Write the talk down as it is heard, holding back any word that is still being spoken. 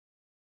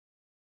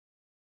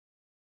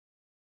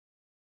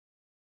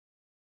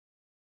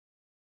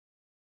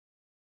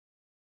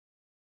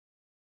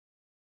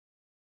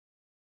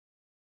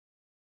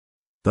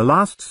The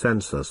last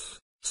census,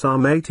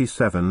 Psalm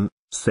 87,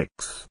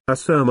 6. A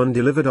sermon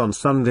delivered on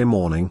Sunday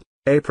morning,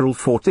 April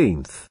 14,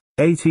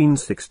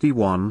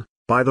 1861,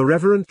 by the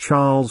Reverend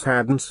Charles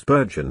Haddon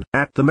Spurgeon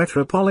at the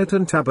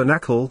Metropolitan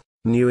Tabernacle,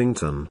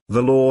 Newington.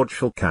 The Lord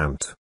shall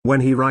count,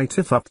 when he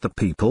writeth up the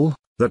people,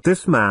 that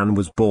this man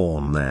was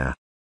born there.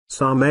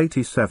 Psalm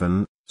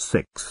 87,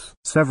 6.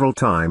 Several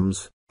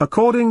times,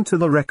 according to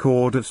the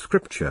record of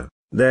Scripture,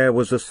 there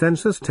was a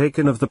census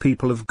taken of the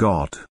people of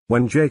God.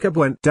 When Jacob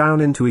went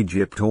down into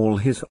Egypt, all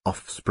his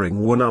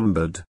offspring were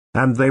numbered,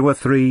 and they were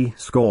 70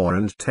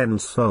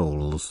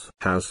 souls.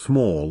 How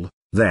small,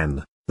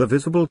 then, the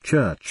visible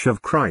church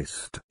of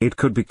Christ! It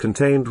could be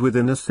contained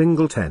within a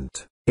single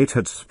tent. It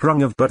had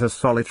sprung of but a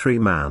solitary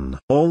man.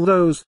 All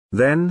those,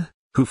 then,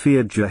 who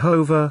feared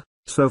Jehovah,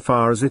 so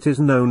far as it is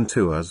known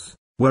to us,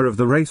 were of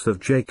the race of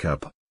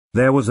Jacob.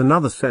 There was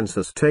another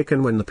census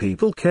taken when the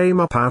people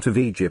came up out of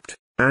Egypt.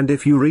 And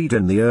if you read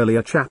in the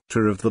earlier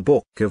chapter of the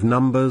book of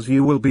Numbers,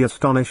 you will be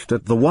astonished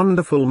at the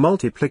wonderful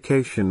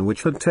multiplication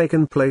which had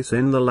taken place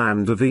in the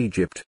land of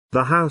Egypt,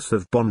 the house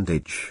of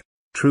bondage.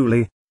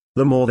 Truly,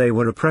 the more they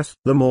were oppressed,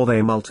 the more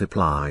they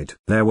multiplied.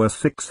 There were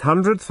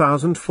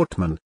 600,000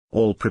 footmen,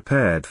 all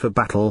prepared for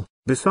battle,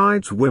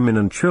 besides women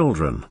and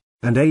children,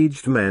 and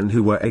aged men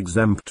who were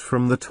exempt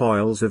from the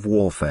toils of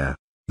warfare.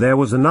 There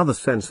was another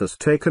census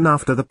taken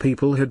after the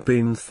people had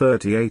been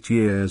 38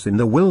 years in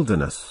the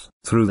wilderness.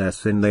 Through their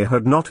sin they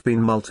had not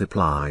been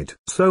multiplied.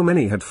 So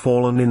many had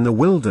fallen in the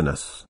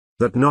wilderness,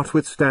 that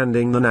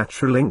notwithstanding the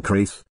natural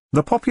increase,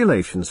 the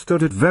population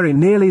stood at very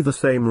nearly the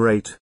same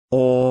rate,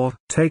 or,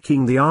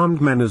 taking the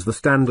armed men as the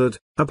standard,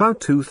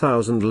 about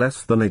 2,000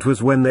 less than it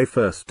was when they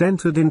first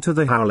entered into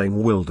the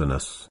howling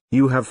wilderness.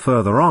 You have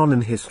further on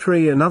in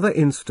history another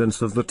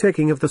instance of the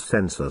taking of the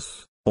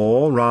census,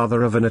 or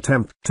rather of an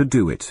attempt to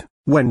do it,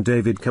 when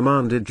David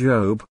commanded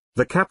Job,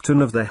 the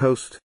captain of the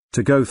host,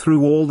 to go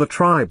through all the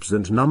tribes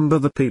and number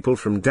the people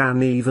from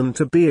Dan even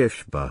to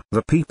Beersheba.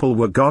 The people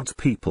were God's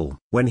people,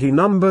 when he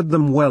numbered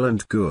them well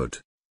and good.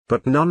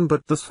 But none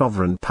but the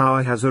sovereign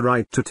power has a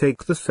right to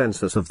take the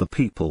census of the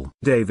people.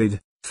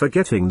 David,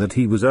 forgetting that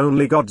he was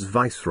only God's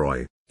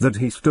viceroy, that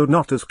he stood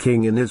not as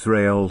king in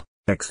Israel,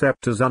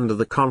 except as under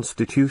the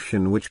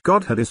constitution which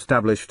God had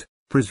established,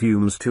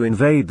 presumes to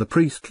invade the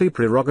priestly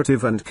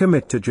prerogative and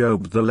commit to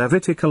Job the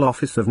Levitical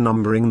office of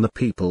numbering the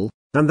people,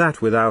 and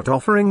that without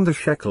offering the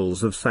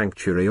shekels of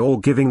sanctuary or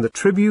giving the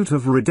tribute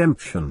of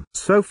redemption.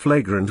 So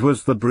flagrant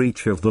was the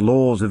breach of the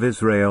laws of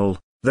Israel,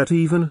 that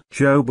even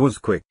Job was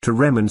quick to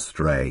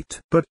remonstrate.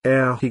 But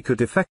ere he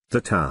could effect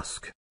the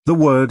task, the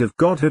word of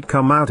God had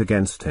come out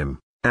against him,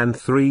 and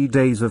 3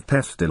 days of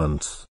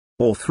pestilence,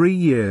 or 3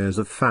 years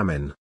of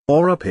famine,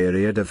 or a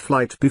period of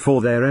flight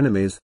before their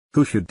enemies,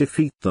 who should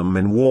defeat them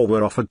in war,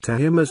 were offered to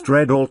him as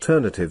dread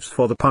alternatives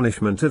for the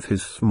punishment of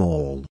his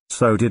small.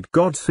 So did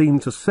God seem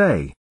to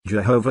say,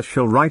 Jehovah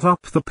shall write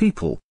up the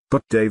people,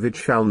 but David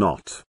shall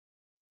not.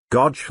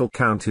 God shall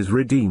count his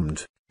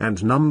redeemed,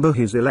 and number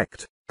his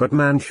elect, but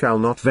man shall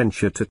not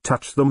venture to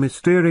touch the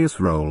mysterious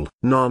roll.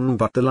 None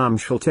but the Lamb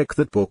shall take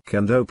that book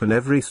and open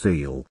every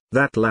seal.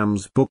 That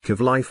Lamb's book of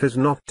life is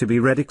not to be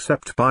read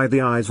except by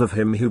the eyes of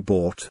him who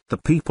bought the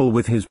people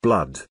with his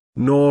blood.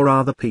 Nor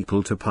are the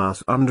people to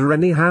pass under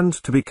any hand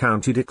to be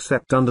counted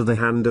except under the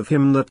hand of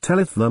him that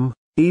telleth them,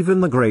 even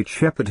the great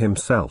shepherd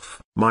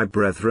himself. My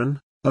brethren,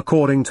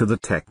 according to the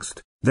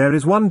text, there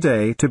is one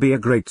day to be a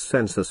great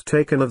census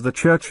taken of the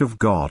church of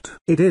God.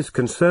 It is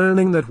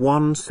concerning that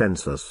one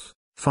census,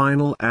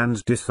 final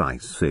and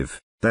decisive,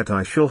 that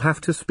I shall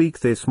have to speak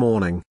this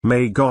morning.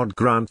 May God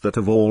grant that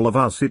of all of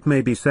us it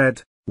may be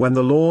said, when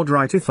the Lord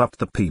writeth up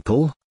the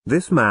people,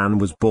 this man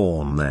was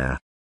born there.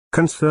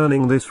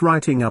 Concerning this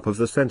writing up of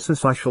the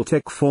census I shall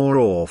take 4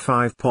 or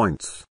 5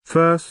 points.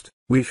 First,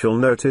 we shall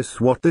notice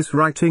what this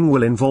writing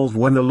will involve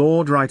when the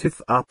Lord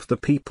writeth up the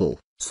people.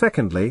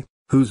 Secondly,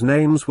 whose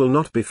names will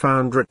not be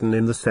found written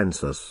in the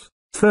census.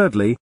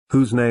 Thirdly,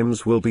 whose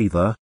names will be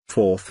there.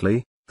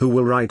 Fourthly, who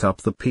will write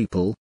up the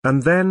people.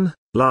 And then,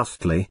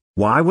 lastly,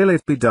 why will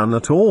it be done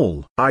at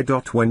all?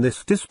 When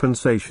this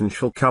dispensation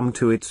shall come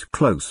to its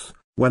close,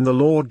 when the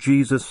Lord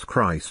Jesus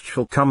Christ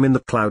shall come in the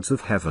clouds of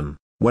heaven,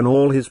 when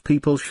all his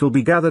people shall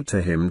be gathered to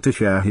him to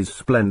share his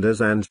splendors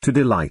and to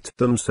delight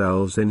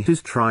themselves in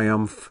his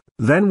triumph,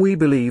 then we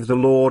believe the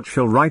Lord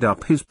shall write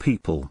up his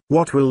people.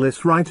 What will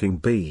this writing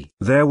be?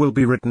 There will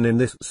be written in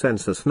this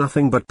census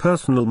nothing but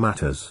personal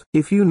matters.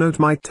 If you note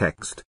my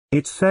text,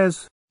 it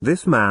says,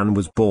 this man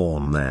was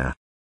born there.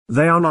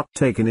 They are not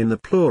taken in the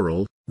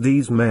plural,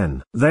 these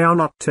men. They are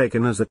not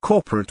taken as a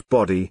corporate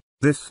body,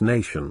 this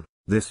nation,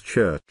 this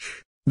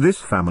church,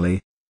 this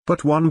family.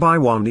 But one by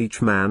one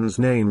each man's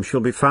name shall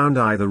be found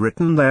either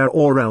written there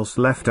or else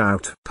left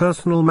out.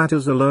 Personal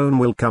matters alone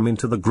will come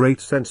into the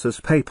great census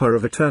paper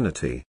of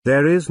eternity.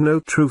 There is no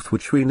truth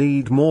which we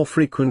need more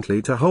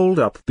frequently to hold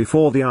up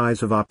before the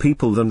eyes of our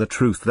people than the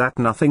truth that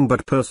nothing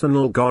but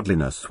personal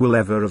godliness will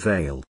ever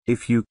avail.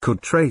 If you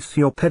could trace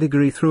your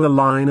pedigree through a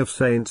line of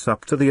saints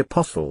up to the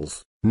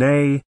apostles,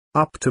 nay,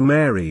 up to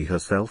Mary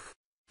herself,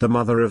 the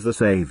mother of the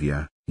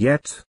Saviour,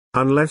 yet,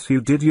 unless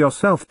you did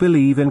yourself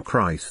believe in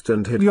Christ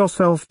and had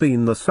yourself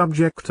been the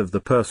subject of the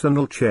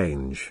personal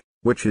change,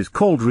 which is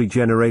called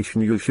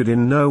regeneration, you should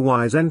in no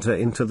wise enter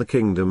into the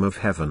kingdom of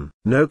heaven.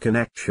 No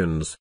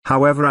connections,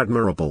 however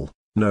admirable,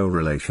 no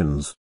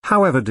relations,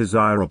 however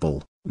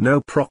desirable,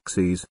 no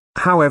proxies,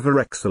 however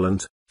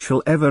excellent,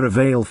 shall ever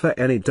avail for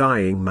any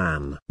dying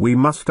man. We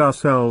must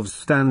ourselves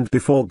stand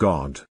before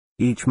God,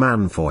 each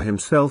man for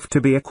himself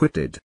to be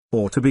acquitted,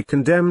 or to be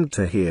condemned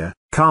to hear,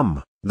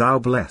 "Come, thou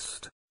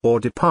blessed," or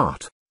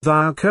 "Depart,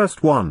 thou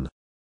cursed one."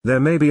 There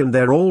may be and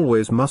there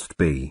always must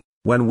be,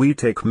 when we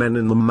take men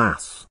in the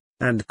mass,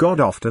 and God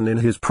often in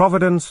his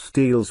providence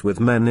deals with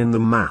men in the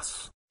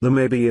mass, there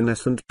may be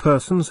innocent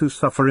persons who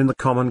suffer in the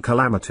common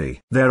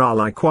calamity. There are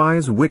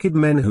likewise wicked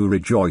men who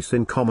rejoice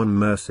in common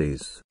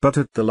mercies. But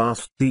at the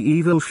last the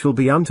evil shall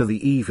be unto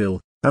the evil,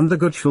 and the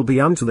good shall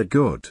be unto the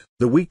good.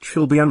 The wheat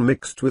shall be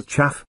unmixed with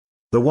chaff.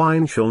 The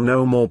wine shall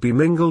no more be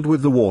mingled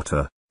with the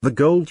water. The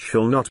gold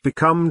shall not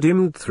become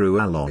dimmed through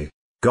alloy.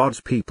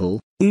 God's people,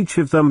 each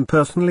of them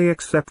personally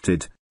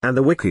accepted, and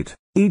the wicked,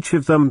 each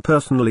of them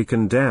personally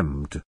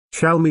condemned,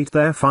 shall meet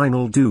their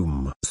final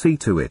doom. See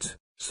to it,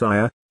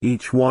 sire,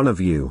 each one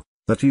of you,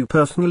 that you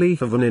personally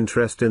have an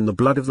interest in the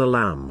blood of the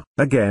Lamb.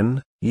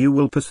 Again, you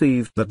will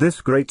perceive that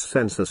this great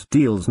census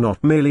deals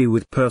not merely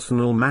with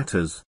personal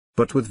matters,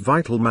 but with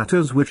vital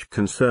matters which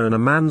concern a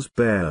man's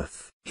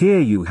birth.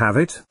 Here you have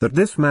it, that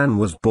this man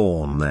was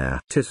born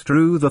there. 'Tis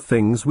true the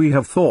things we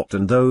have thought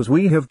and those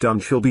we have done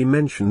shall be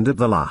mentioned at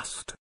the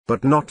last,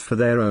 but not for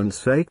their own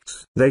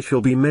sakes. They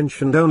shall be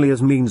mentioned only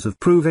as means of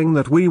proving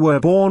that we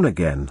were born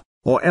again,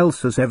 or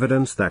else as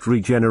evidence that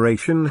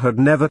regeneration had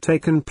never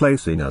taken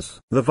place in us.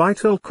 The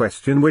vital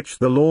question which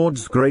the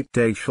Lord's great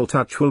day shall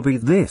touch will be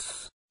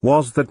this: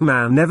 was that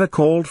man ever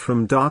called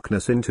from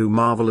darkness into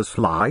marvelous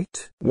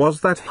light?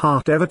 Was that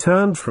heart ever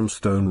turned from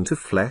stone to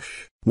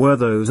flesh? Were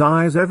those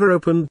eyes ever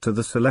opened to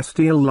the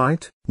celestial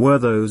light? Were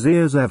those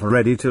ears ever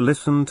ready to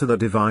listen to the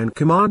divine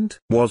command?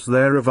 Was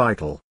there a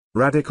vital,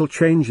 radical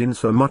change in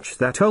so much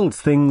that old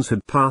things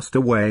had passed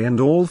away and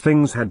all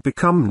things had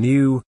become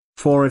new?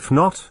 For if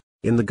not,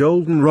 in the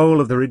golden roll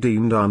of the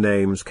redeemed our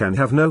names can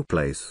have no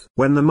place.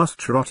 When the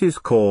muster is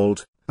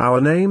called, our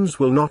names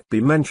will not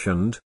be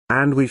mentioned,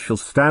 and we shall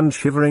stand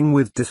shivering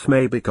with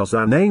dismay because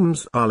our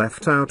names are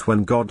left out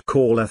when God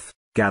calleth,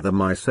 "Gather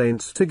my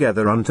saints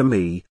together unto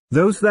me,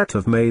 those that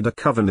have made a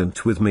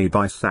covenant with me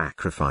by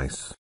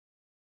sacrifice."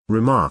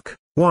 Remark,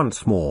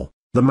 once more,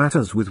 the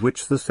matters with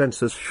which the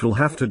census shall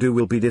have to do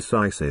will be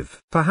decisive.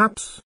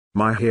 Perhaps,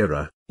 my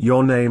hearer,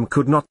 your name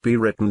could not be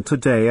written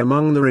today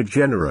among the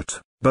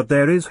regenerate, but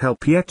there is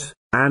help yet,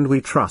 and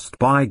we trust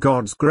by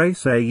God's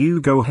grace ere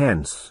you go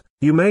hence,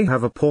 you may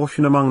have a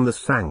portion among the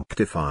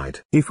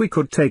sanctified. If we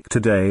could take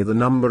today the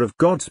number of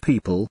God's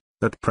people,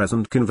 at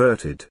present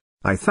converted,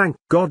 I thank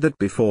God that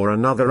before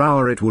another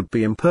hour it would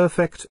be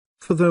imperfect,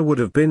 for there would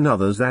have been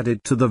others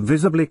added to the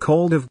visibly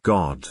called of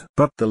God.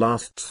 But the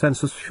last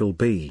census shall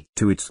be,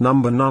 to its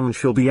number none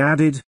shall be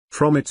added,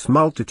 from its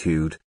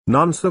multitude,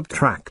 none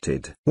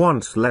subtracted.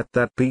 Once let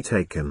that be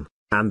taken,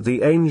 and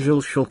the angel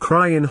shall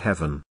cry in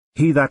heaven,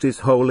 "He that is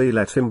holy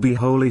let him be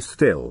holy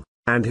still,"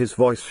 and his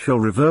voice shall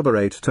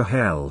reverberate to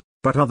hell,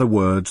 but other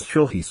words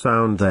shall he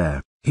sound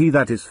there, "He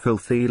that is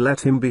filthy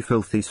let him be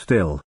filthy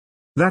still."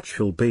 That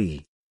shall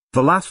be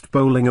the last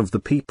bowling of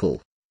the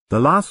people, the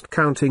last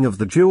counting of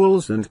the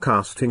jewels and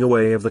casting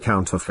away of the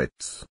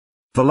counterfeits,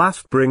 the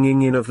last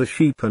bringing in of the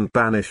sheep and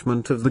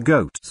banishment of the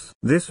goats.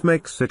 This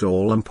makes it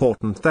all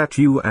important that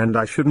you and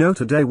I should know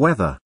today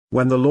whether,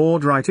 when the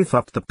Lord writeth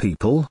up the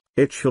people,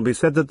 it shall be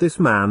said that this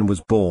man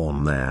was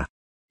born there.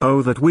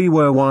 Oh, that we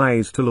were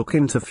wise to look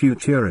into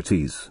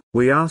futurities.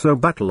 We are so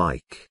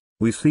bat-like,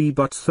 we see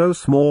but so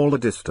small a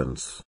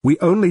distance. We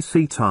only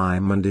see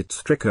time and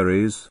its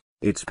trickeries,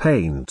 its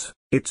paint,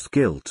 its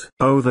guilt.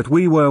 Oh, that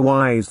we were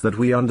wise, that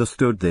we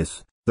understood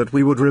this, that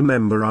we would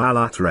remember our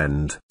latter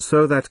end,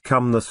 so that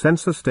come the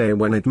census day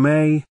when it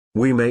may,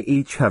 we may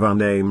each have our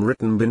name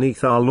written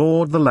beneath our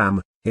Lord the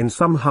Lamb, in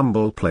some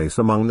humble place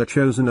among the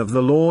chosen of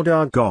the Lord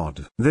our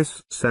God.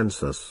 This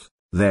census,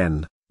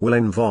 then, will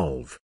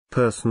involve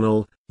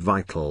personal,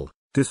 vital,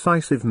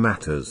 decisive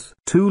matters.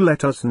 2.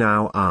 Let us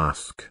now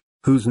ask,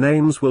 whose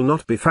names will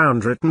not be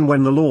found written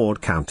when the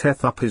Lord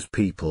counteth up his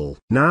people?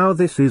 Now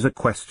this is a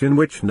question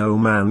which no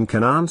man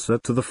can answer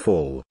to the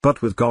full.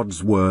 But with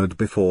God's word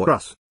before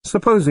us,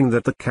 supposing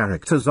that the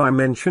characters I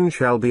mention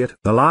shall be at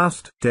the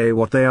last day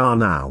what they are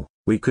now,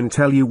 we can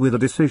tell you with a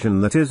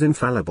decision that is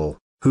infallible,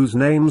 whose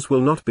names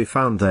will not be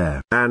found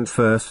there. And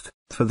first,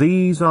 for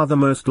these are the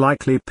most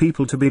likely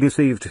people to be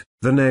deceived,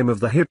 the name of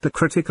the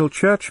hypocritical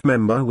church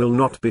member will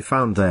not be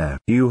found there.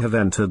 You have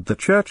entered the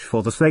church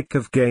for the sake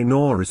of gain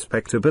or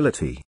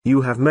respectability.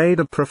 You have made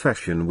a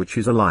profession which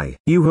is a lie.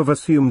 You have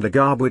assumed a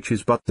garb which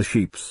is but the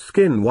sheep's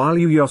skin while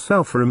you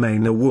yourself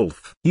remain a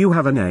wolf. You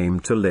have a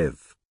name to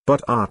live,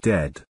 but are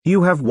dead.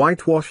 You have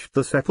whitewashed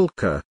the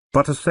sepulchre,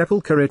 but a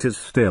sepulchre it is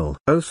still.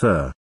 Oh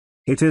sir,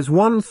 It is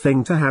one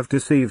thing to have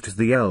deceived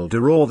the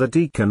elder or the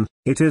deacon,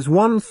 it is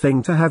one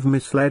thing to have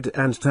misled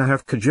and to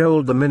have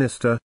cajoled the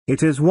minister,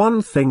 it is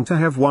one thing to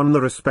have won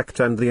the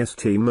respect and the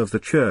esteem of the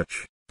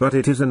church, but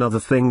it is another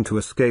thing to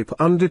escape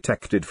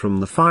undetected from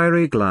the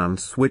fiery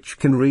glance which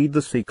can read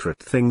the secret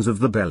things of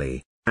the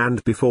belly,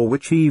 and before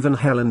which even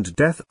hell and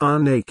death are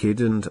naked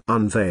and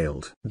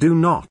unveiled. Do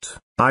not,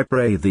 I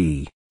pray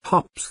thee,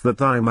 hops that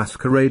thy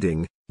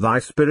masquerading, thy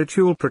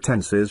spiritual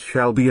pretences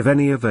shall be of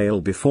any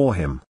avail before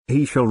him.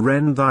 He shall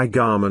rend thy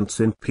garments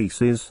in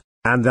pieces,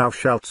 and thou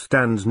shalt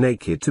stand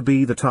naked to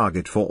be the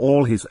target for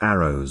all his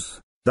arrows.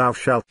 Thou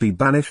shalt be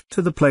banished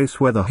to the place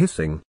where the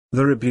hissing,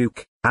 the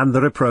rebuke, and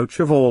the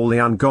reproach of all the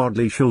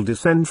ungodly shall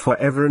descend for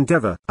ever and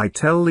ever. I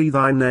tell thee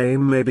thy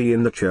name may be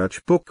in the church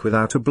book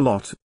without a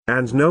blot,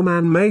 and no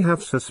man may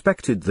have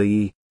suspected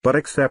thee, but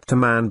except a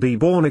man be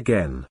born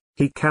again,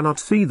 he cannot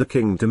see the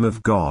kingdom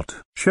of God.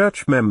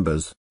 Church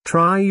members,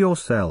 try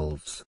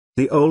yourselves,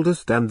 the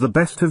oldest and the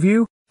best of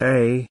you,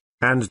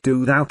 and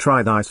do thou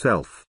try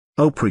thyself,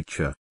 O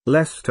preacher,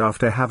 lest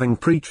after having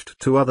preached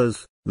to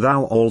others,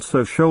 thou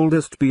also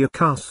shouldest be a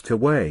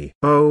castaway.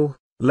 Oh,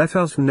 let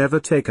us never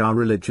take our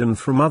religion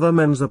from other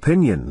men's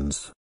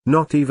opinions,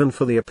 not even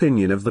for the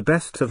opinion of the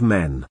best of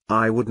men.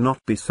 I would not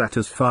be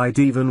satisfied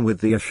even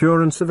with the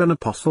assurance of an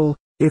apostle,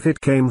 if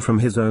it came from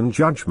his own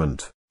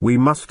judgment. We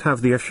must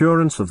have the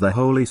assurance of the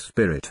Holy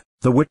Spirit,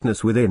 the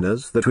witness within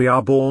us that we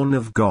are born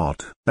of God.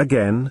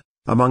 Again,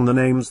 among the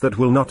names that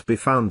will not be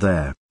found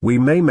there, we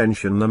may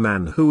mention the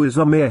man who is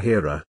a mere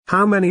hearer.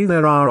 How many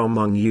there are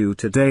among you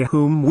today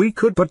whom we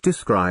could but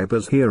describe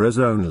as hearers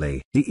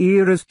only. The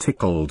ear is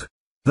tickled.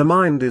 The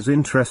mind is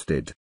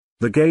interested.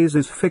 The gaze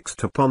is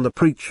fixed upon the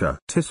preacher.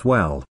 'Tis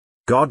well.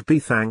 God be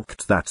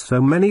thanked that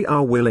so many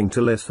are willing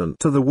to listen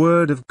to the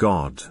word of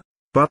God.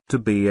 But to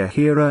be a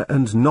hearer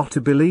and not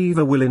a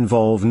believer will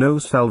involve no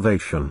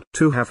salvation.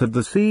 To have had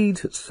the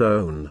seed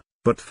sown,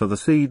 but for the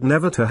seed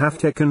never to have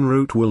taken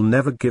root will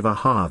never give a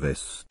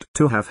harvest.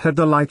 To have had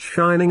the light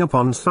shining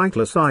upon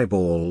sightless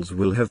eyeballs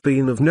will have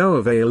been of no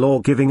avail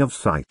or giving of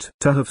sight.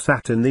 To have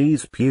sat in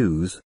these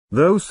pews,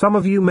 though some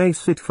of you may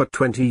sit for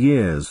 20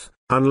 years,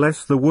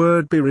 unless the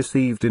word be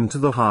received into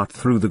the heart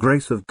through the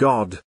grace of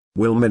God,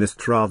 will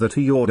minister rather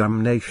to your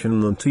damnation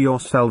than to your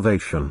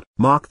salvation.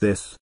 Mark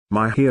this,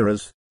 my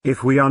hearers.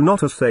 If we are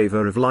not a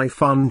savour of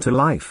life unto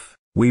life,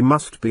 we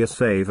must be a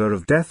savour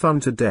of death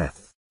unto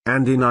death,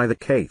 and in either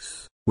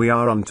case, we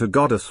are unto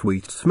God a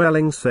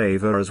sweet-smelling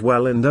savour as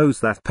well in those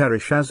that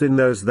perish as in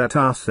those that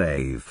are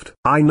saved.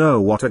 I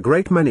know what a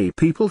great many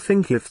people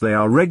think if they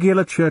are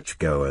regular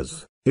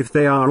churchgoers, if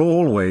they are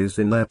always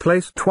in their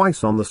place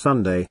twice on the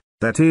Sunday,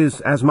 that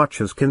is as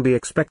much as can be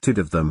expected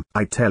of them.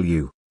 I tell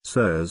you,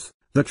 sirs,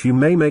 that you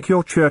may make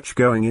your church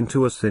going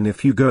into a sin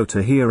if you go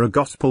to hear a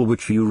gospel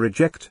which you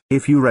reject.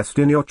 If you rest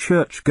in your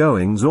church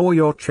goings or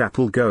your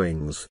chapel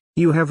goings,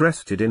 you have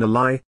rested in a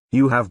lie,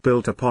 you have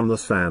built upon the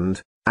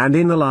sand, and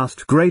in the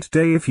last great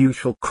day if you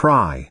shall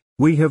cry,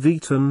 we have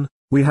eaten,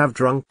 we have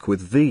drunk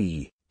with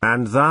thee,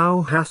 and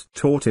thou hast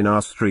taught in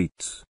our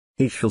streets,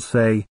 he shall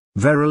say,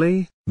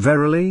 Verily,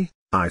 verily,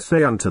 I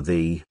say unto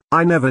thee,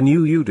 I never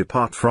knew you.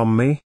 Depart from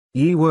me,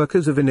 ye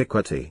workers of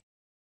iniquity.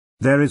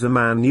 There is a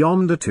man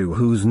yonder too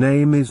whose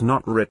name is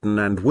not written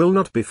and will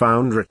not be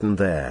found written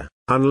there,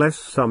 unless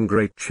some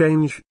great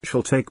change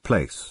shall take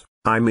place.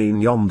 I mean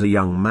yonder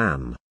young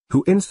man,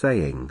 who in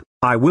saying,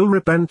 I will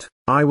repent,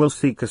 I will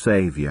seek a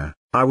Saviour,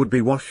 I would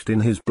be washed in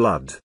his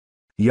blood.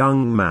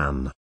 Young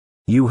man,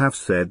 you have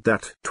said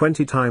that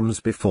 20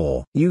 times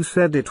before. You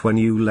said it when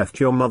you left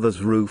your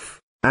mother's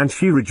roof, and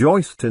she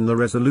rejoiced in the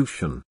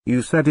resolution.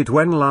 You said it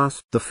when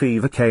last the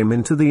fever came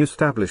into the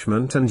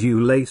establishment and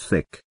you lay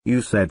sick.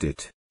 You said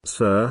it,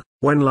 sir,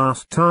 when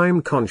last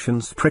time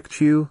conscience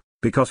pricked you,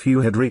 because you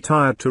had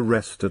retired to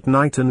rest at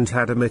night and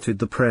had omitted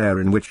the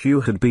prayer in which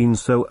you had been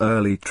so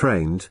early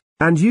trained,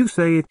 and you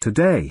say it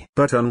today.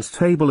 But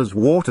unstable as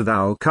water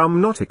thou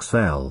come not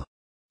excel.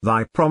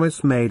 Thy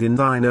promise made in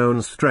thine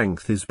own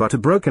strength is but a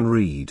broken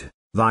reed,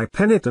 thy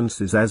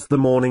penitence is as the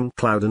morning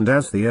cloud and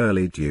as the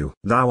early dew.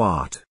 Thou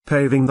art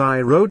paving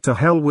thy road to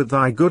hell with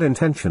thy good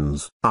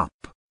intentions. Up,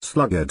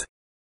 sluggard!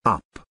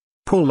 Up!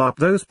 Pull up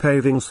those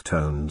paving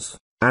stones,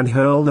 and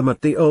hurl them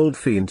at the old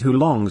fiend who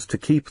longs to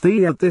keep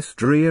thee at this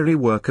dreary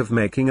work of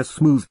making a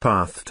smooth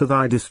path to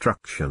thy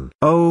destruction.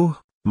 Oh,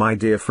 my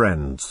dear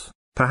friends,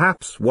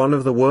 perhaps one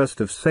of the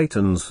worst of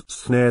Satan's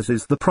snares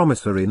is the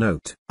promissory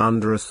note.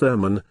 Under a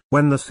sermon,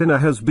 when the sinner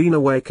has been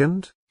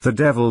awakened, the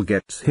devil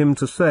gets him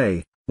to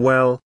say,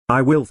 well,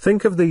 I will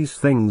think of these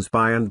things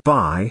by and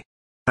by.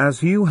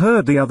 As you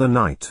heard the other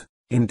night,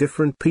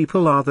 indifferent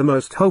people are the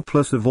most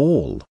hopeless of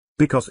all,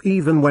 because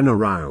even when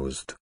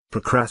aroused,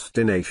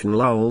 procrastination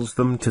lulls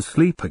them to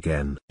sleep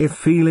again. If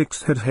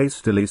Felix had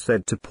hastily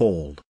said to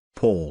Paul,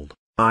 Paul,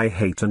 I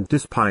hate and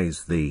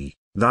despise thee,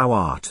 thou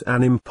art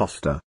an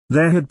impostor,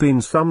 there had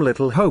been some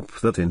little hope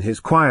that in his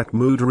quiet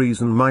mood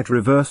reason might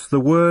reverse the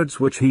words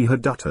which he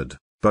had uttered.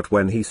 But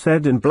when he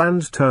said in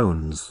bland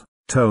tones,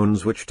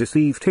 tones which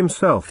deceived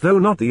himself though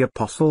not the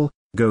apostle,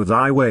 Go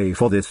thy way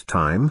for this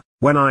time,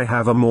 when I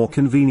have a more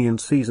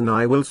convenient season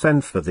I will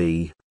send for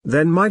thee.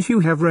 Then might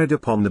you have read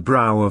upon the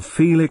brow of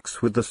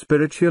Felix with the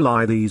spiritual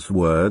eye these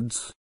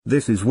words,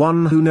 This is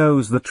one who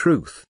knows the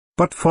truth,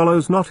 but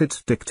follows not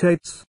its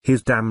dictates.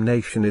 His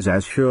damnation is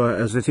as sure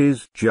as it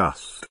is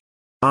just.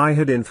 I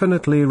had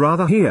infinitely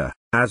rather hear,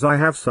 as I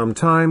have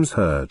sometimes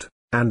heard,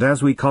 and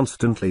as we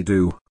constantly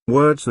do,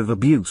 words of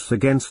abuse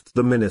against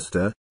the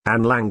minister,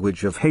 and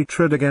language of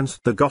hatred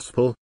against the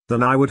gospel,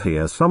 than I would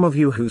hear some of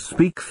you who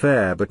speak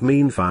fair but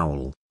mean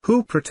foul,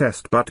 who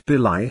protest but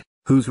belie,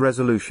 whose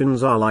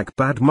resolutions are like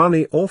bad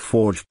money or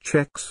forged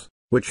checks,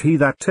 which he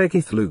that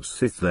taketh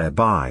loseth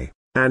thereby,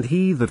 and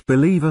he that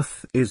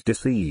believeth is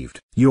deceived.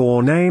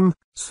 Your name,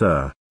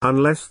 sir,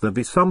 unless there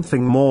be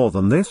something more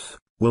than this,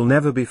 will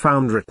never be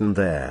found written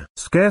there.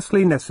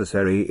 Scarcely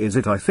necessary is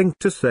it I think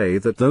to say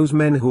that those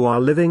men who are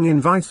living in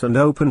vice and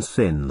open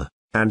sin,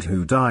 and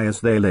who die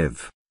as they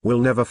live, will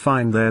never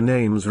find their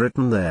names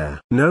written there.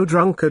 No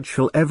drunkard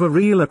shall ever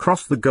reel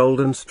across the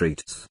golden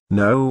streets.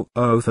 No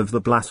oath of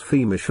the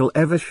blasphemer shall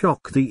ever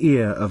shock the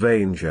ear of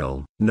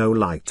angel. No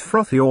light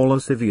frothy or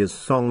lascivious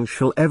song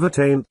shall ever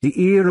taint the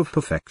ear of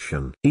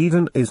perfection.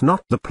 Eden is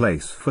not the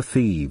place for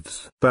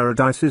thieves.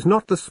 Paradise is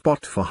not the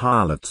spot for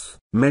harlots.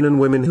 Men and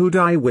women who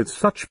die with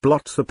such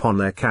blots upon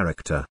their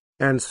character,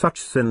 and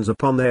such sins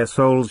upon their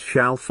souls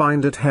shall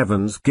find at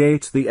heaven's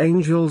gate the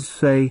angels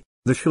say,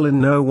 They shall in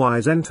no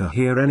wise enter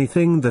here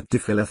anything that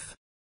defileth.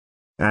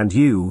 And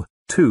you,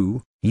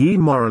 too, ye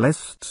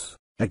moralists,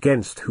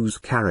 against whose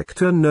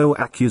character no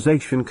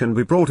accusation can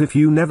be brought if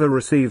you never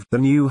received the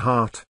new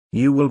heart,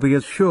 you will be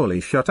as surely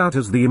shut out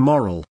as the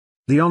immoral.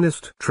 The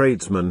honest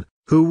tradesman,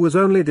 who was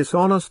only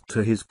dishonest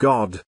to his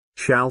God,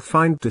 shall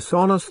find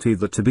dishonesty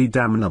that to be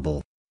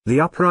damnable. The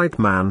upright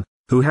man,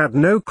 who had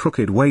no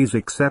crooked ways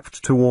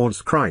except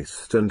towards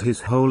Christ and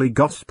his holy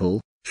gospel,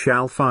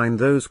 shall find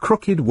those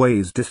crooked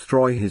ways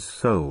destroy his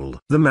soul.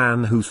 The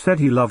man who said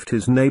he loved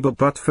his neighbor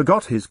but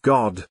forgot his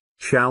God,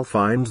 shall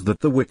find that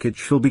the wicked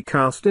shall be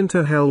cast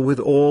into hell with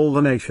all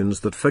the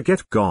nations that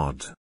forget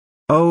God.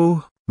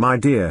 Oh, my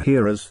dear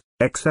hearers,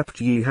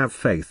 except ye have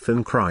faith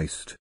in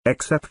Christ,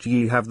 except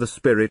ye have the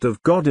Spirit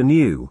of God in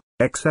you,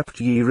 except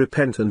ye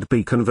repent and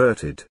be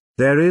converted,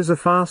 there is a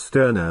far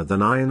sterner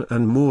than iron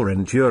and more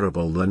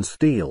endurable than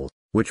steel,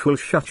 which will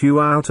shut you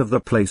out of the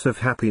place of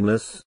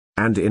happiness,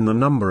 and in the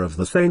number of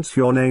the saints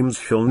your names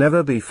shall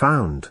never be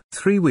found.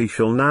 3. We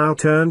shall now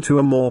turn to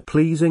a more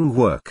pleasing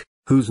work,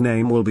 whose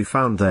name will be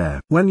found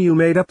there. When you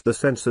made up the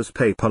census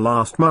paper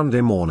last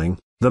Monday morning,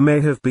 there may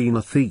have been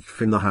a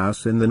thief in the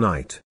house in the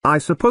night. I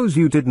suppose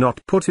you did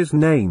not put his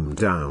name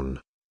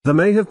down. There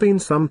may have been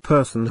some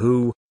person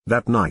who,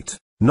 that night,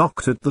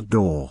 knocked at the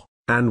door,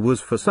 and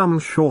was for some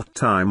short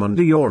time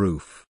under your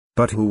roof,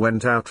 but who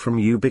went out from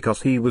you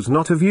because he was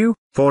not of you,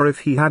 for if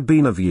he had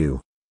been of you,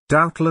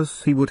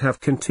 doubtless he would have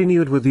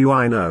continued with you.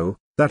 I know,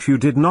 that you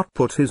did not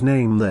put his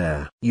name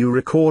there. You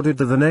recorded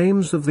the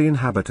names of the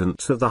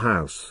inhabitants of the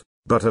house,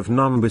 but of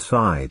none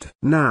beside.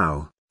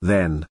 Now,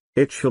 then,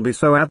 it shall be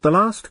so at the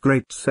last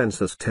great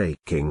census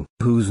taking.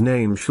 Whose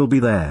name shall be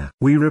there?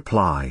 We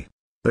reply,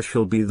 there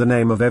shall be the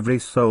name of every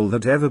soul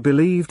that ever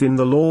believed in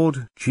the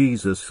Lord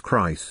Jesus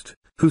Christ,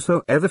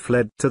 whosoever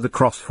fled to the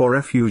cross for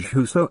refuge,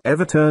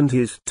 whosoever turned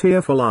his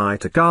tearful eye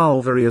to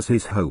Calvary as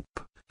his hope,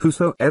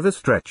 whosoever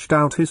stretched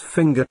out his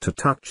finger to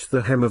touch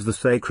the hem of the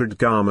sacred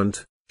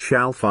garment,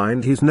 shall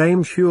find his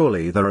name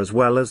surely there as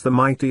well as the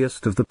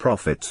mightiest of the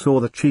prophets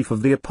or the chief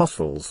of the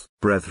apostles.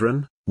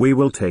 Brethren, we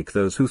will take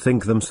those who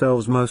think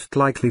themselves most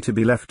likely to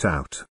be left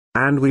out,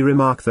 and we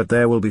remark that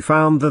there will be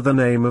found there the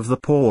name of the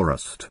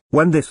poorest.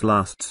 When this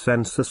last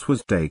census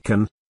was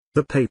taken,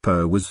 the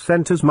paper was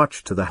sent as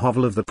much to the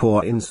hovel of the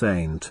poor in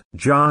St.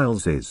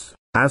 Giles's,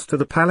 as to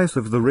the palace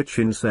of the rich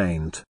in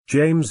St.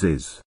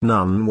 James's.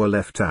 None were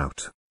left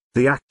out.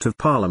 The Act of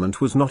Parliament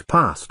was not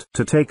passed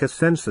to take a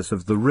census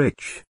of the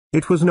rich.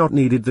 It was not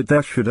needed that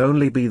there should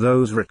only be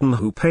those written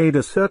who paid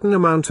a certain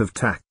amount of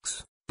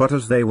tax, but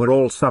as they were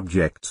all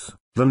subjects,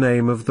 the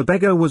name of the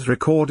beggar was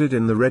recorded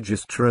in the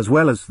register as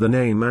well as the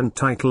name and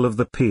title of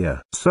the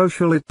peer. So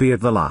shall it be at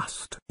the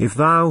last. If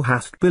thou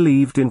hast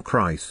believed in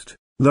Christ,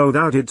 though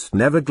thou didst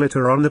never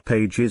glitter on the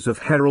pages of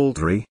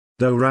heraldry,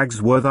 though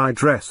rags were thy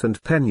dress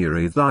and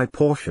penury thy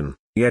portion,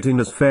 yet in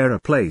as fair a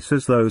place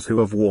as those who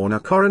have worn a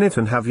coronet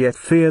and have yet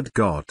feared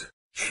God,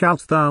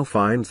 shalt thou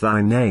find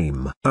thy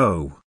name.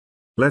 Oh,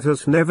 let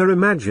us never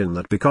imagine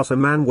that because a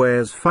man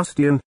wears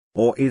fustian,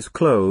 or is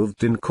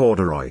clothed in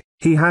corduroy,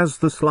 he has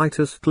the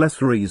slightest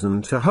less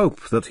reason to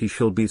hope that he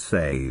shall be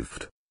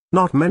saved.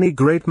 Not many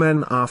great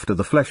men after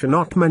the flesh and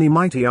not many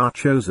mighty are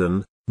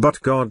chosen,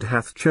 but God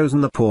hath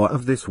chosen the poor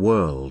of this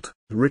world,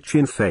 rich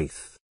in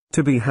faith,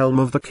 to be helm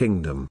of the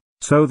kingdom,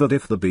 so that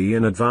if there be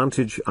an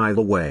advantage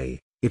either way,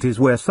 it is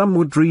where some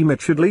would dream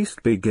it should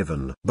least be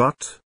given.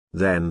 But,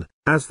 then,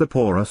 as the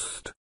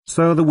poorest,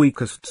 so the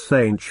weakest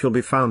saint shall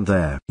be found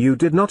there. You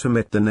did not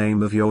omit the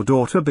name of your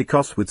daughter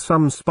because with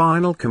some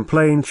spinal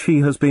complaint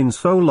she has been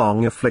so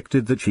long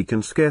afflicted that she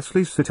can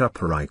scarcely sit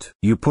upright.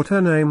 You put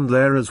her name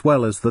there as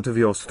well as that of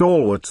your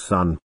stalwart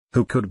son,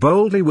 who could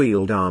boldly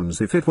wield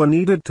arms if it were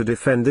needed to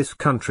defend this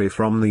country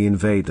from the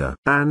invader.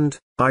 And,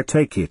 I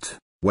take it,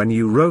 when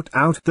you wrote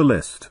out the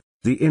list,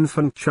 the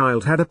infant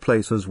child had a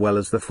place as well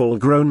as the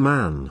full-grown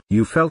man.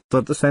 You felt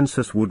that the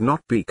census would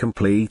not be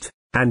complete,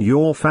 and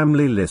your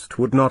family list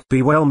would not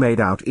be well made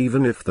out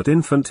even if that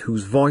infant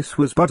whose voice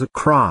was but a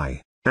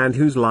cry, and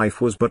whose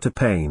life was but a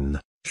pain,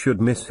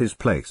 should miss his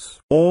place.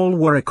 All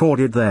were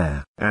recorded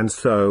there. And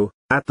so,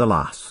 at the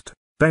last,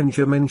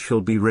 Benjamin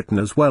shall be written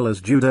as well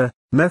as Judah,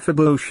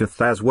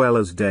 Mephibosheth as well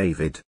as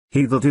David,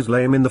 he that is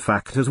lame in the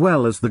fact as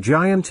well as the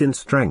giant in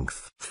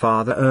strength.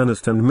 Father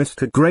Ernest and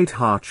Mr.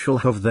 Greatheart shall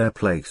have their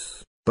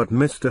place, but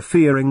Mr.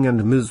 Fearing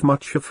and Ms.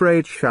 Much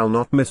Afraid shall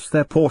not miss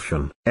their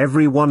portion.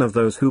 Every one of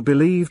those who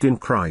believed in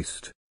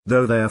Christ,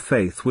 though their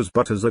faith was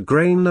but as a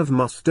grain of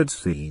mustard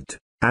seed,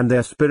 and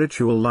their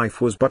spiritual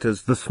life was but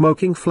as the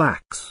smoking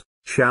flax,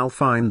 shall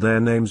find their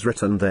names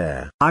written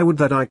there. I would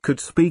that I could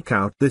speak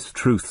out this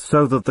truth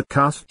so that the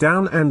cast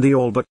down and the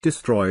all but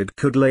destroyed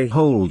could lay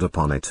hold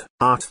upon it.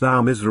 Art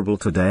thou miserable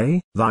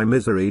today? Thy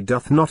misery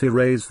doth not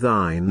erase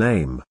thy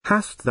name.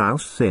 Hast thou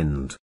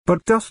sinned,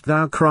 but dost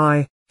thou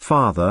cry,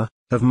 Father,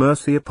 have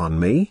mercy upon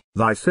me?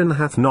 Thy sin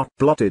hath not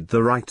blotted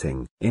the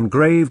writing.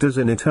 Engraved as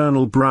in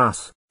eternal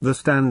brass, there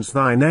stands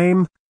thy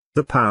name.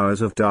 The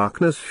powers of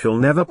darkness shall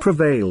never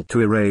prevail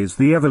to erase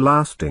the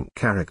everlasting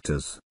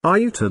characters. Are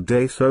you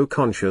today so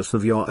conscious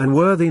of your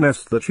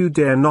unworthiness that you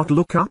dare not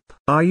look up?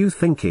 Are you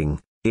thinking,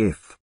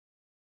 if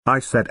I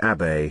said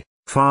Abba,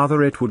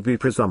 Father, it would be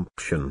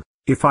presumption;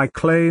 if I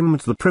claimed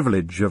the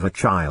privilege of a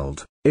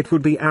child, it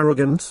would be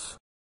arrogance?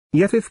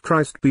 Yet if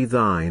Christ be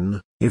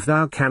thine, if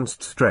thou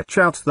canst stretch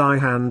out thy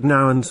hand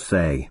now and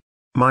say,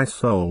 my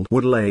soul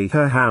would lay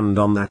her hand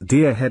on that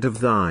dear head of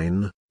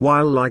thine,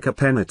 while like a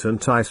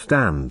penitent I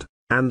stand,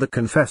 and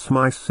confess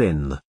my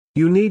sin,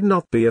 you need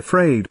not be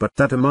afraid but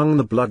that among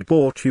the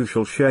blood-bought you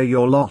shall share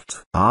your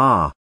lot.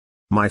 Ah!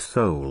 My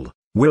soul,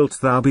 wilt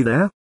thou be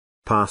there?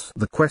 Pass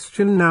the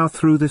question now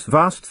through this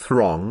vast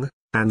throng,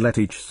 and let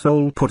each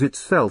soul put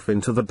itself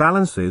into the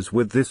balances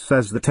with this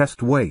as the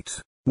test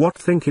weight. What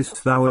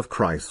thinkest thou of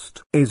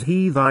Christ? Is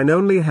he thine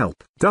only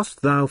help?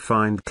 Dost thou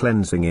find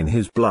cleansing in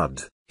his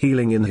blood,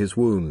 healing in his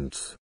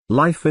wounds,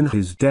 life in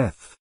his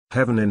death,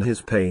 heaven in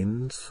his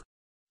pains?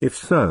 If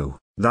so,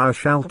 thou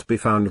shalt be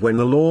found when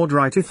the Lord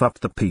writeth up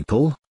the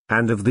people,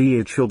 and of thee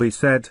it shall be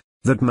said,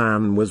 that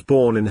man was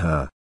born in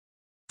her.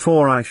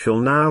 For I shall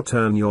now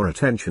turn your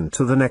attention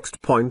to the next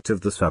point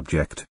of the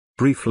subject.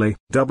 Briefly,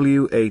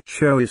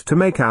 WHO is to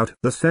make out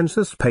the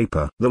census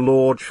paper. The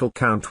Lord shall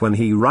count when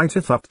he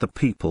writeth up the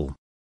people.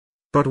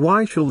 But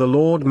why shall the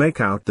Lord make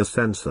out the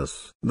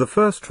census? The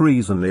first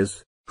reason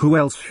is, who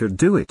else should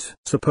do it?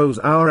 Suppose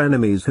our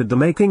enemies had the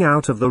making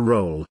out of the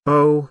roll.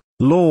 O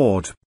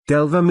Lord,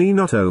 deliver me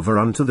not over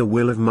unto the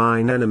will of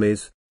mine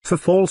enemies, for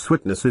false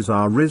witnesses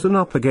are risen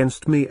up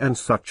against me, and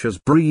such as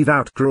breathe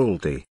out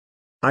cruelty.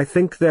 I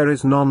think there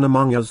is none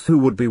among us who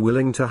would be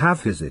willing to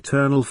have his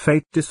eternal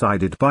fate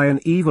decided by an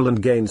evil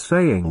and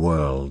gainsaying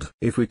world.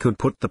 If we could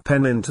put the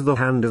pen into the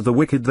hand of the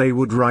wicked, they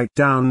would write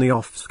down the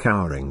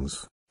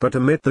offscourings, but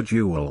omit the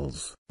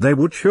jewels. They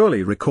would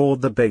surely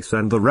record the base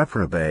and the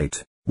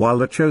reprobate, while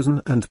the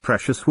chosen and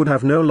precious would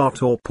have no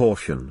lot or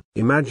portion.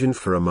 Imagine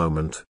for a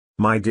moment,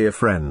 my dear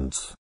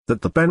friends,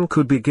 that the pen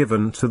could be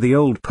given to the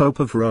old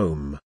Pope of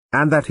Rome,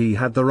 and that he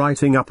had the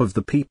writing up of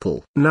the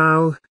people.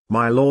 Now,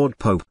 my Lord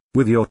Pope,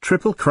 with your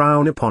triple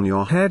crown upon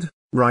your head,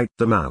 write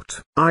them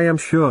out. I am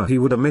sure he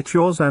would omit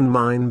yours and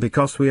mine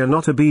because we are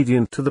not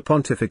obedient to the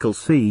pontifical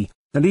see,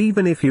 and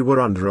even if he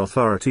were under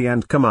authority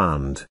and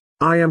command,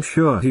 I am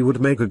sure he would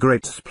make a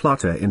great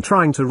splutter in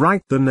trying to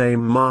write the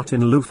name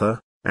Martin Luther,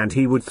 and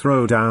he would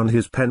throw down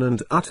his pen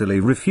and utterly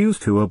refuse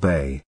to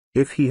obey,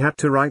 if he had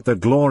to write the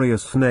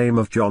glorious name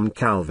of John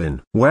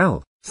Calvin.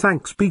 Well,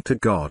 thanks be to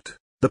God,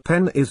 the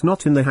pen is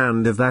not in the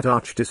hand of that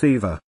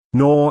arch-deceiver,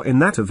 nor in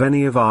that of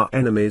any of our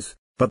enemies,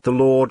 but the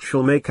Lord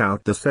shall make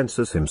out the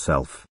census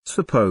himself.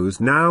 Suppose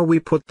now we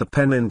put the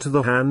pen into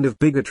the hand of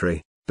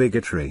bigotry,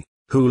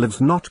 who lives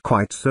not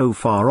quite so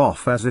far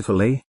off as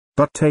Italy,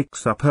 but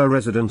takes up her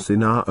residence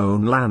in our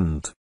own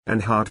land,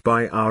 and hard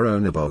by our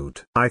own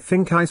abode. I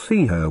think I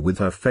see her with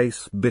her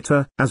face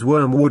bitter as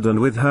wormwood and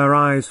with her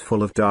eyes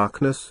full of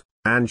darkness,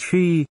 and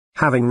she,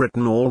 having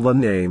written all the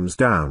names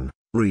down,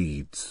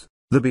 reads,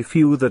 there be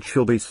few that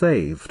shall be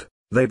saved,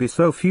 they be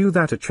so few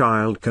that a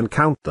child can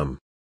count them.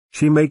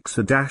 She makes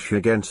a dash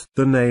against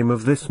the name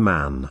of this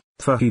man,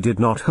 for he did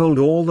not hold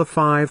all the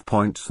 5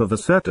 points of a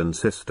certain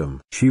system.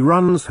 She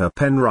runs her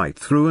pen right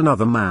through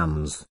another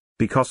man's,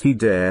 because he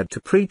dared to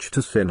preach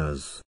to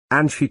sinners,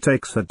 and she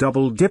takes a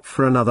double dip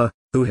for another,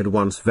 who had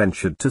once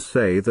ventured to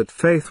say that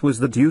faith was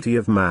the duty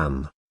of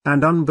man,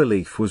 and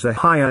unbelief was a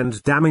high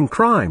and damning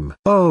crime.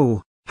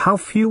 Oh, how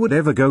few would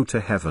ever go to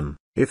heaven,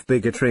 if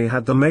bigotry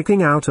had the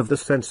making out of the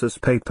census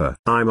paper.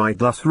 I might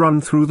thus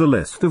run through the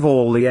list of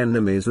all the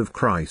enemies of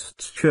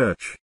Christ's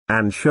church,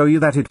 and show you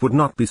that it would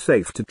not be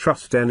safe to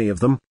trust any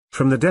of them,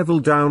 from the devil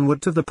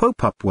downward to the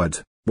Pope upward,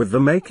 with the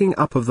making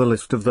up of the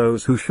list of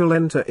those who shall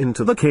enter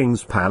into the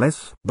King's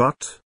palace.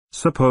 But,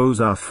 Suppose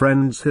our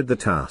friends had the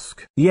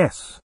task.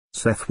 Yes,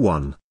 saith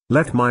one,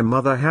 let my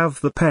mother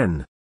have the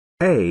pen.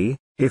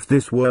 If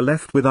this were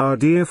left with our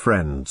dear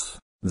friends,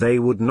 they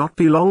would not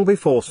be long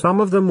before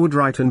some of them would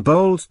write in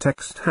bold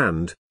text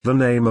hand, the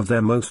name of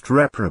their most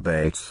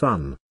reprobate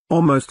son,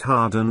 or most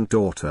hardened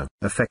daughter.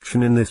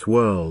 Affection in this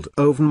world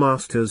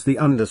overmasters the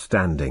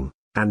understanding,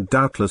 and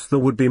doubtless there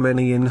would be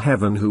many in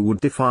heaven who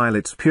would defile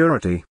its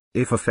purity,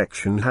 if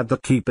affection had the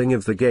keeping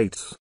of the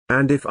gates,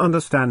 and if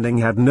understanding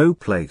had no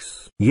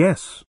place.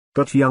 Yes,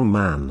 but young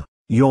man,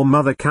 your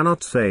mother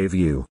cannot save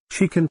you.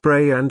 She can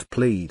pray and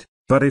plead,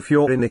 but if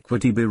your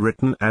iniquity be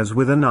written as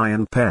with an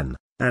iron pen,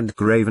 and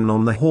graven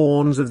on the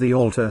horns of the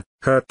altar,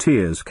 her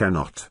tears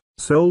cannot,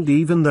 sold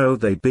even though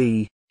they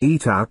be,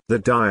 eat out the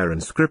dire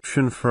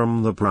inscription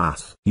from the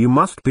brass. You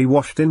must be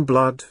washed in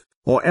blood,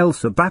 or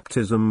else a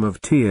baptism of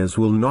tears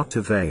will not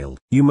avail.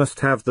 You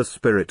must have the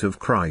Spirit of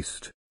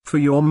Christ, for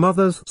your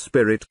mother's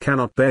spirit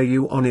cannot bear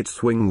you on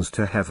its wings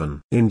to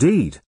heaven.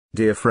 Indeed,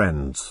 dear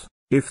friends,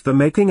 if the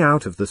making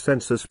out of the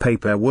census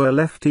paper were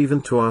left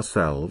even to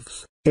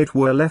ourselves, it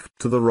were left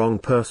to the wrong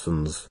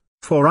persons,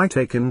 for I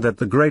take in that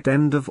the great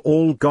end of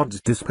all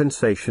God's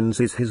dispensations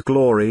is His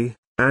glory,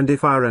 and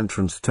if our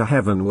entrance to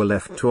heaven were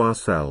left to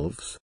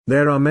ourselves,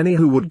 there are many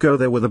who would go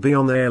there with a bee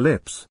on their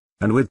lips,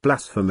 and with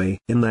blasphemy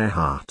in their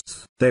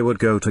hearts. They would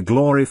go to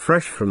glory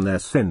fresh from their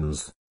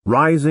sins,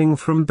 rising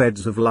from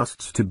beds of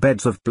lusts to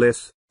beds of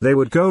bliss. They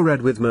would go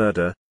red with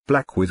murder,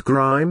 black with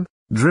grime,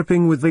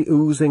 dripping with the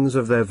oozings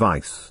of their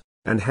vice,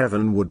 and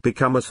heaven would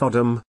become a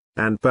Sodom,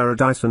 and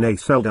paradise an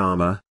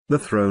Aceldama. The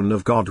throne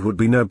of God would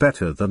be no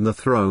better than the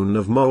throne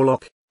of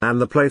Moloch,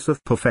 and the place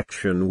of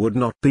perfection would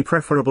not be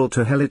preferable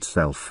to hell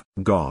itself.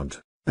 God,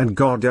 and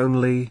God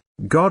only,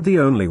 God the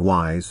only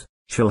wise,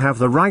 shall have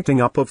the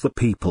writing up of the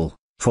people,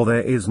 for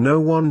there is no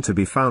one to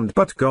be found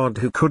but God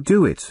who could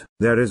do it.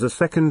 There is a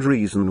second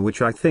reason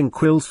which I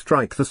think will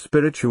strike the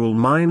spiritual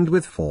mind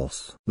with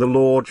force. The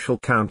Lord shall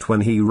count when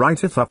He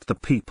writeth up the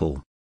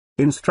people.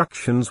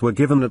 Instructions were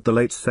given at the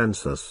late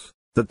census,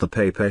 that the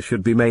paper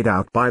should be made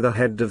out by the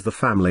head of the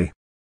family.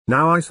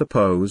 Now I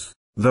suppose,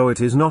 though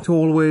it is not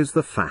always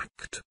the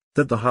fact,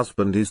 that the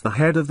husband is the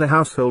head of the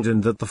household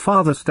and that the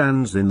father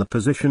stands in the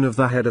position of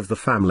the head of the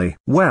family.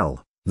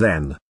 Well,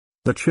 then,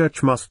 the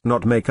church must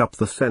not make up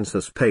the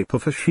census paper,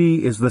 for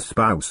she is the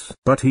spouse.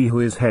 But He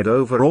who is head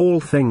over all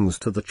things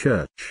to the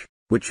church,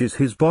 which is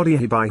His body,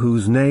 He by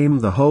whose name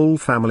the whole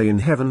family in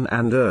heaven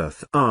and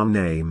earth are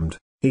named,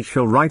 He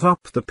shall write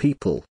up the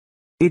people.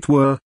 It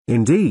were,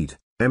 indeed,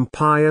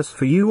 impious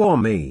for you or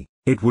me,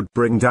 it would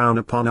bring down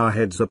upon our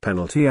heads a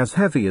penalty as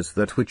heavy as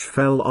that which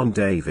fell on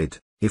David,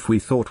 if we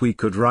thought we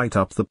could write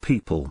up the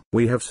people.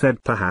 We have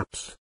said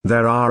perhaps,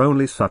 there are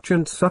only such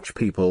and such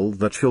people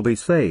that shall be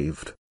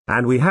saved,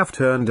 and we have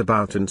turned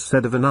about and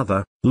said of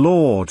another,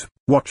 Lord,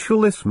 what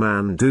shall this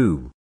man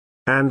do?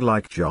 And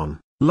like John,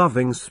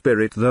 loving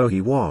spirit though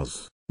he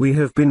was, we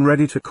have been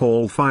ready to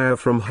call fire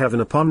from heaven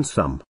upon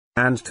some,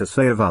 and to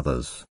say of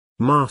others,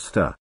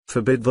 Master,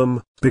 forbid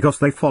them, because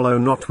they follow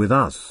not with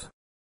us.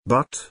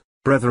 But,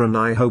 brethren,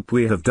 I hope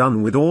we have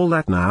done with all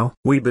that now.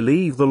 We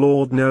believe the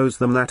Lord knows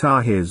them that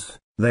are His.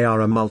 They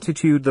are a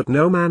multitude that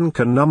no man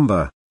can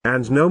number,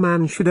 and no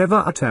man should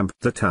ever attempt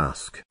the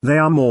task. They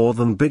are more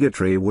than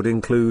bigotry would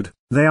include,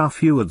 they are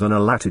fewer than a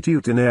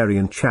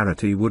latitudinarian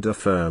charity would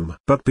affirm.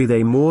 But be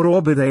they more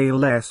or be they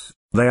less,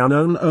 they are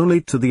known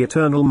only to the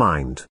eternal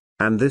mind,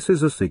 and this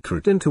is a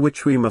secret into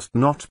which we must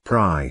not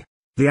pry.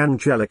 The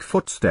angelic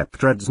footstep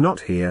treads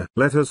not here.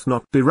 Let us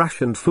not be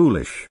rash and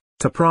foolish,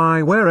 to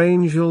pry where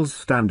angels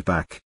stand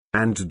back,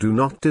 and do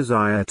not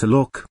desire to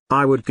look.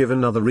 I would give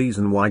another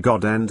reason why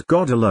God and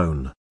God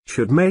alone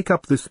should make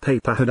up this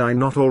paper had I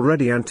not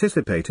already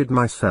anticipated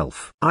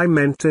myself. I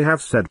meant to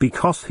have said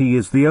because He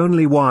is the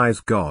only wise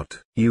God.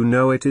 You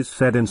know it is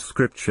said in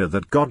Scripture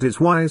that God is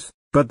wise,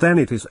 but then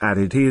it is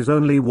added He is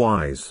only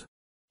wise.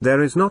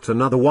 There is not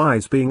another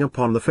wise being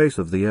upon the face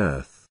of the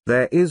earth.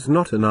 There is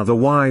not another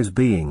wise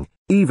being,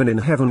 even in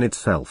heaven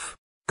itself.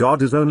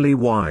 God is only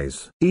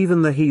wise.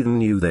 Even the heathen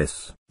knew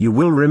this. You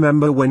will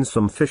remember when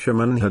some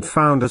fishermen had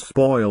found a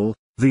spoil,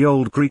 the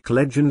old Greek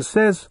legend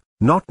says,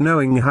 not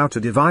knowing how to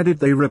divide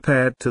it, they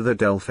repaired to the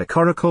Delphic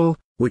oracle,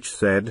 which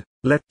said,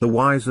 let the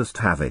wisest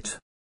have it.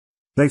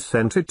 They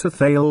sent it to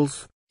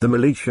Thales, the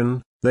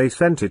Meletian, they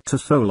sent it to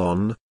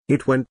Solon,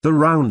 it went the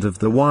round of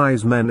the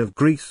wise men of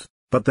Greece,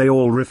 but they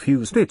all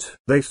refused it.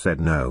 They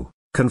said no,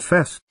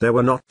 confessed they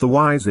were not the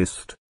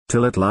wisest,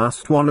 till at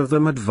last one of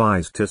them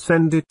advised to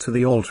send it to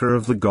the altar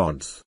of the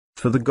gods,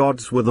 for the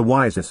gods were the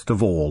wisest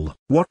of all.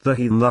 What the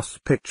heathen thus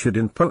pictured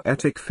in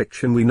poetic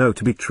fiction we know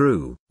to be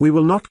true. We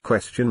will not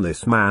question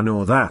this man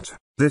or that,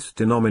 this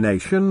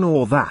denomination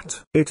or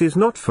that. It is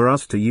not for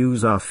us to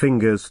use our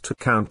fingers to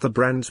count the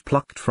brands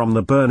plucked from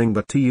the burning,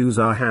 but to use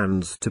our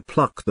hands to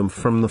pluck them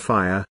from the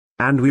fire,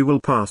 and we will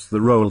pass the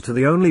roll to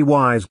the only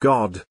wise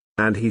God,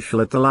 and He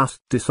shall at the last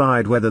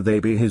decide whether they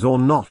be His or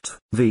not.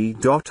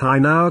 I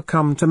now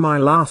come to my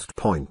last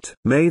point.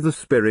 May the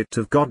Spirit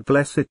of God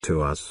bless it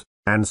to us,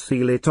 and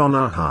seal it on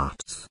our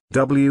hearts.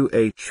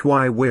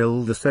 Why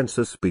will the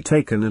census be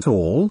taken at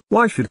all?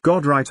 Why should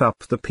God write up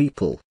the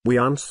people? We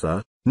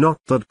answer, not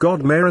that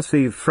God may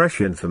receive fresh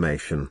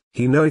information.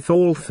 He knoweth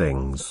all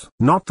things.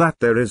 Not that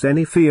there is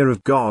any fear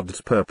of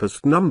God's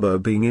purposed number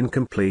being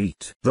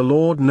incomplete. The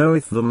Lord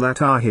knoweth them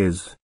that are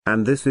his,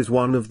 and this is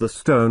one of the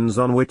stones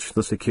on which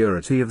the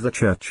security of the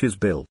church is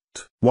built.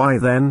 Why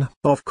then,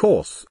 of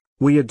course,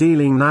 we are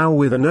dealing now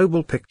with a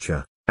noble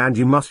picture, and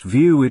you must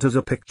view it as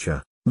a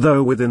picture,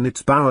 though within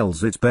its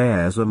bowels it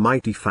bears a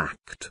mighty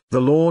fact.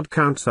 The Lord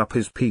counts up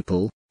his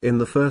people, in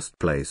the first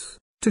place,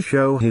 to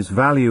show his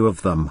value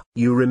of them.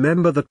 You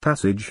remember that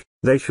passage,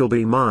 they shall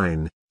be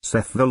mine,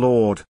 saith the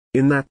Lord,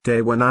 in that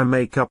day when I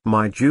make up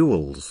my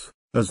jewels,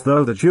 as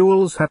though the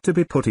jewels had to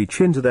be put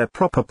each into their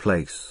proper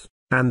place,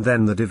 and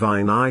then the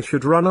divine eye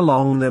should run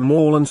along them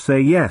all and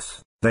say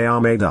yes, they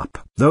are made up.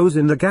 Those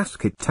in the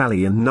gasket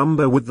tally in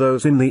number with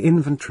those in the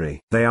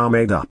inventory. They are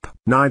made up.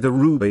 Neither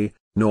ruby,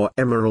 nor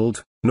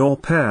emerald, nor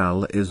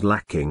pearl is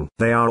lacking.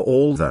 They are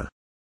all there.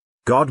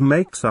 God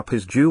makes up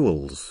his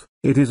jewels.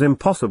 It is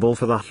impossible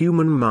for the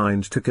human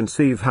mind to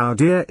conceive how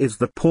dear is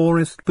the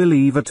poorest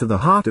believer to the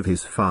heart of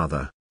his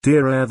Father,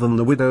 dearer than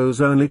the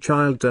widow's only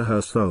child to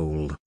her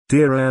soul,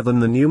 dearer than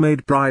the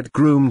new-made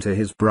bridegroom to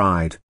his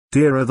bride,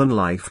 dearer than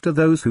life to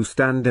those who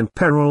stand in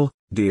peril,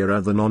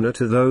 dearer than honor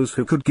to those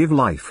who could give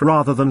life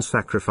rather than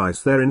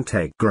sacrifice their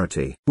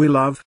integrity. We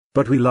love,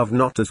 but we love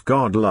not as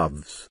God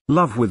loves.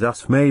 Love with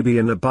us may be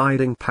an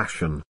abiding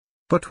passion,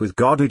 but with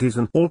God it is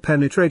an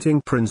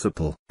all-penetrating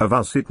principle. Of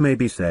us it may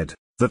be said,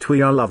 that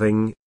we are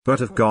loving, but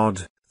of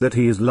God, that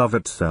he is love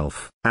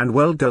itself. And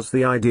well does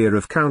the idea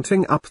of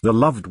counting up the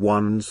loved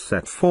ones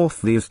set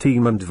forth the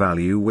esteem and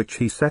value which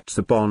he sets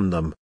upon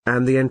them,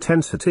 and the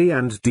intensity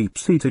and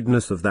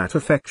deep-seatedness of that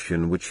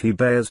affection which he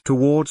bears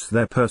towards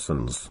their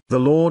persons. The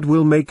Lord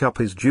will make up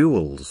his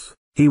jewels,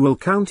 he will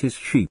count his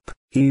sheep,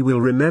 he will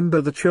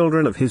remember the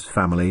children of his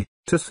family,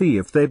 to see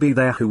if they be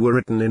there who were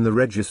written in the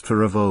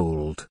register of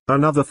old.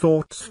 Another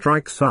thought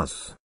strikes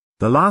us.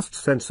 The last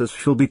census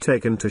shall be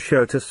taken to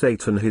show to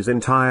Satan his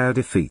entire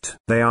defeat.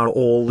 They are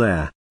all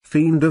there,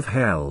 fiend of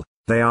hell,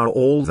 they are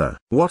all there.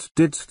 What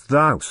didst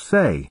thou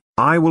say?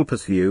 I will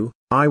pursue,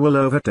 I will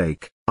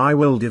overtake, I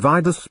will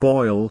divide the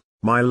spoil,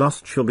 my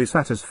lust shall be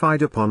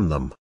satisfied upon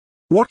them.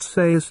 What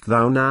sayest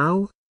thou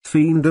now,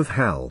 fiend of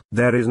hell?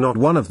 There is not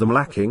one of them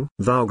lacking.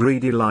 Thou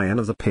greedy lion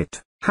of the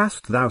pit,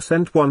 hast thou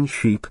sent one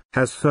sheep?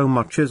 Has so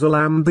much as a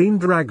lamb been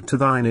dragged to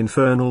thine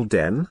infernal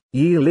den?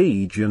 Ye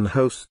legion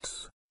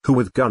hosts, who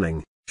with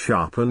gunning,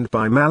 sharpened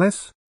by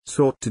malice,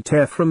 sought to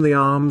tear from the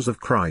arms of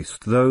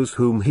Christ those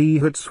whom he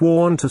had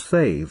sworn to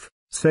save,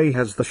 say,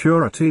 has the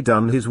surety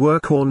done his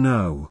work or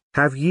no?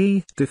 Have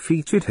ye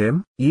defeated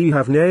him? Ye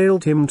have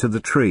nailed him to the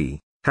tree.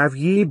 Have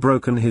ye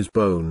broken his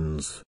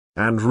bones,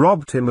 and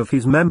robbed him of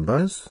his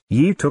members?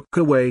 Ye took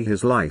away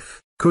his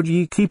life. Could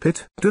ye keep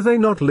it? Do they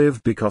not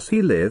live because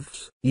he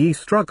lives? Ye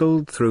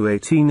struggled through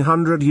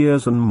 1800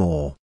 years and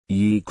more.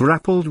 Ye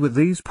grappled with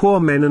these poor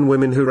men and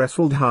women who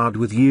wrestled hard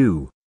with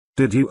you.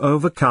 Did you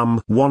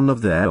overcome one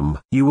of them?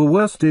 You were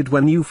worsted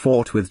when you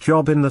fought with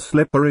Job in the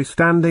slippery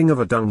standing of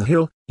a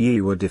dunghill. Ye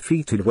were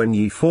defeated when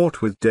ye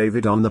fought with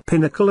David on the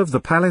pinnacle of the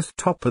palace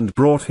top and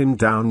brought him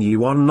down. Ye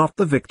won not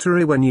the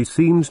victory when ye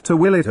seemed to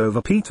will it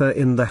over Peter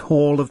in the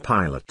hall of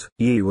Pilate.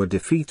 Ye were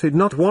defeated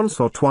not once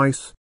or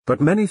twice, but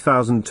many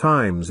thousand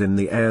times in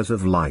the heirs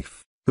of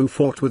life, who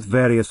fought with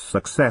various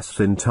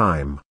success in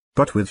time,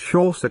 but with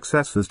sure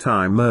success as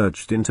time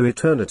merged into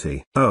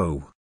eternity.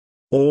 Oh,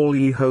 all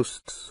ye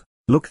hosts,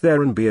 look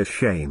there and be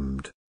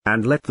ashamed,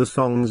 and let the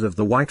songs of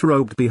the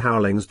white-robed be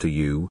howlings to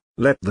you,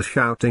 let the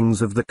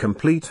shoutings of the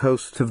complete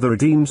host of the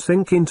redeemed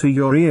sink into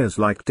your ears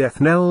like death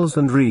knells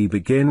and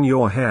re-begin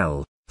your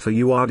hell, for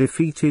you are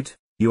defeated,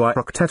 you are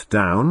knocked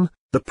down,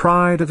 the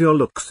pride of your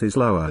looks is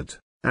lowered,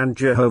 and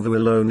Jehovah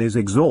alone is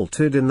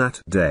exalted in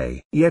that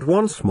day. Yet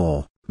once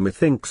more,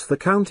 methinks the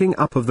counting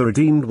up of the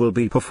redeemed will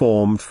be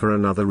performed for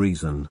another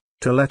reason,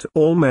 to let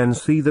all men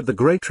see that the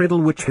great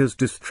riddle which has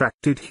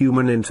distracted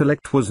human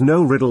intellect was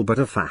no riddle but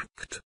a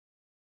fact.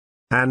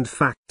 And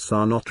facts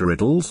are not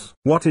riddles.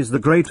 What is the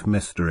great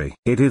mystery?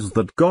 It is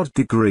that God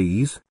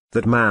decrees,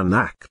 that man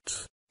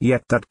acts,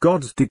 yet that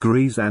God's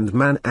decrees and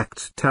man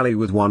acts tally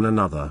with one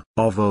another.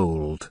 Of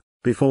old,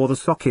 before the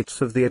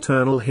sockets of the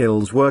eternal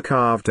hills were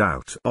carved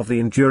out of the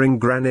enduring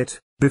granite,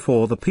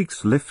 before the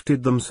peaks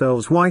lifted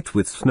themselves white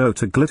with snow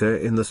to glitter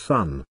in the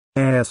sun,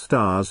 ere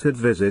stars had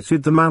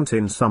visited the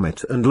mountain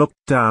summit and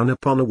looked down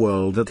upon a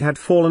world that had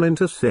fallen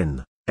into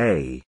sin,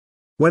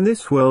 when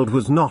this world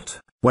was not,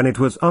 when it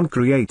was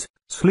uncreate,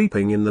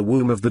 sleeping in the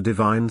womb of the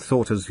divine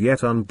thought as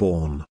yet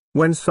unborn,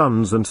 when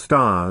suns and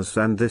stars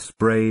and this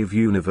brave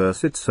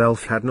universe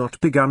itself had not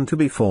begun to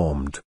be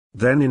formed,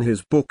 then in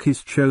his book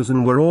his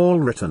chosen were all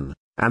written,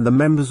 and the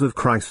members of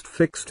Christ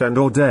fixed and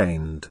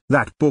ordained.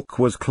 That book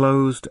was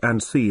closed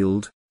and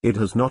sealed, it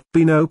has not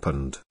been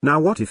opened. Now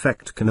what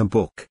effect can a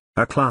book,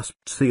 a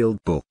clasped sealed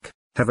book,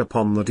 have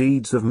upon the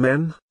deeds of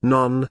men?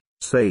 None,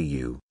 say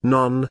you.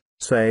 None,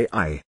 say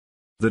I.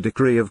 The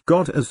decree of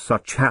God as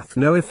such hath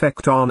no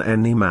effect on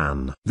any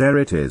man. There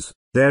it is,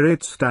 there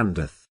it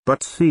standeth.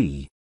 But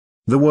see,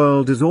 the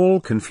world is all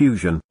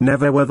confusion.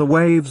 Never were the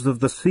waves of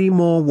the sea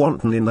more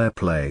wanton in their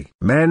play.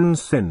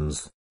 Men's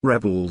sins,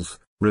 rebels,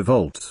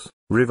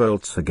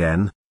 revolts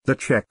again. The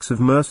checks of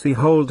mercy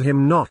hold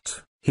him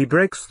not. He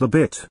breaks the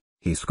bit,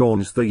 he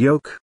scorns the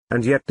yoke,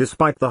 and yet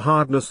despite the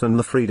hardness and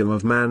the freedom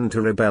of man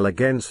to rebel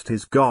against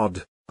his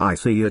God, I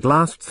see at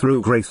last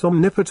through grace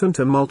omnipotent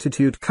a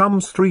multitude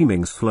come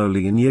streaming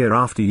slowly in year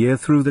after year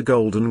through the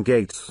golden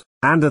gates,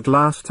 and at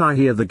last I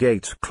hear the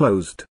gate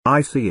closed.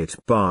 I see it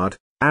barred,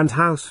 and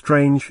how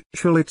strange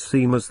shall it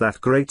seem as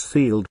that great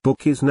sealed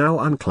book is now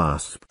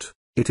unclasped.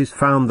 It is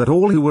found that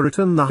all who were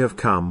written have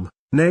come,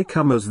 nay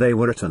come as they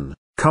were written,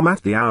 come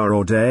at the hour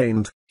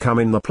ordained, come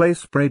in the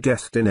place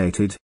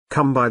predestinated,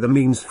 come by the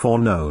means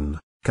foreknown,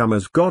 come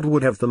as God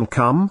would have them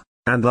come,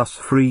 and thus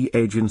free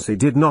agency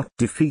did not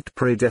defeat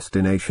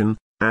predestination,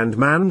 and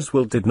man's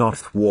will did not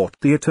thwart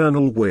the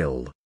eternal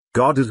will.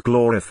 God is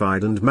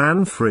glorified and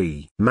man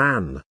free.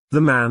 Man,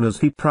 the man as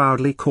he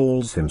proudly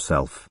calls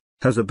himself,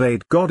 has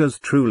obeyed God as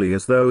truly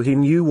as though he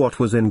knew what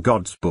was in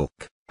God's book,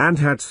 and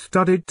had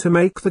studied to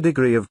make the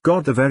degree of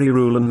God the very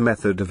rule and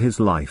method of his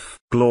life.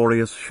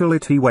 Glorious shall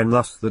it be when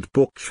thus that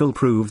book shall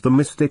prove the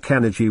mystic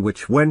energy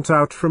which went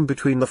out from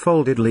between the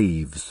folded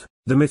leaves,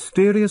 the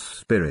mysterious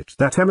spirit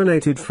that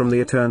emanated from the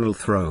eternal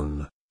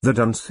throne, that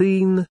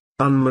unseen,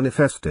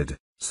 unmanifested,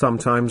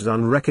 sometimes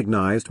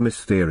unrecognized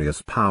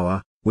mysterious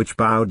power, which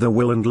bowed the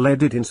will and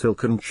led it in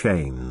silken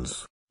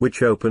chains,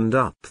 which opened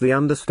up the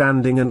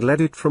understanding and led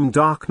it from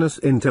darkness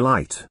into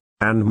light,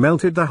 and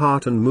melted the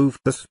heart and moved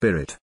the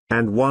spirit,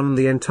 and won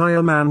the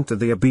entire man to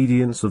the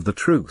obedience of the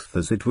truth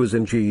as it was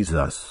in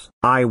Jesus.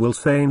 I will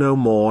say no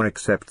more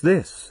except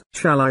this.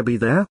 Shall I be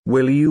there?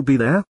 Will you be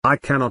there? I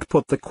cannot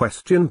put the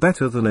question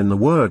better than in the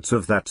words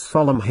of that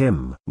solemn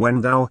hymn.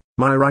 When thou,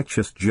 my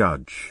righteous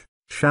judge,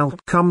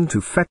 shalt come to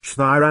fetch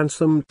thy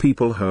ransomed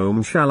people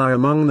home, shall I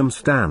among them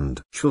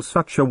stand? Shall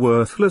such a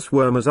worthless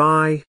worm as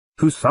I,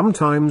 who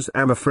sometimes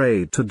am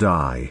afraid to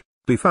die,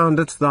 be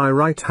found at thy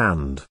right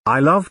hand? I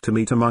love to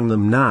meet among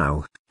them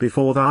now,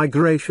 before thy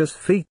gracious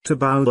feet to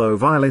bow, thou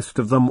vilest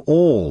of them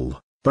all,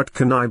 but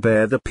can I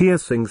bear the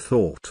piercing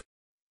thought?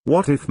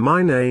 What if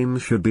my name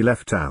should be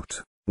left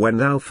out, when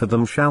thou for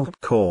them shalt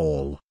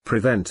call?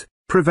 Prevent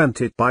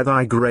it by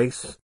thy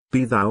grace,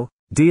 be thou,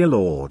 dear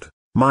Lord,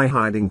 my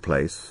hiding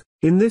place,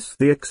 in this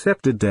the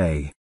accepted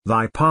day,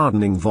 thy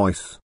pardoning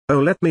voice, oh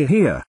let me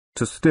hear,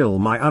 to still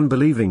my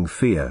unbelieving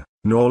fear,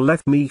 nor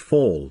let me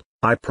fall,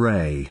 I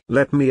pray.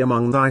 Let me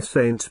among thy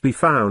saints be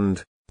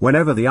found,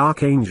 whenever the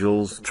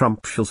archangel's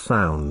trump shall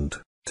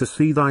sound, to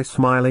see thy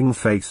smiling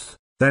face,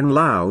 then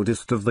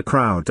loudest of the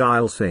crowd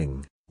I'll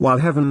sing, while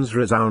heaven's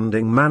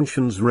resounding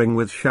mansions ring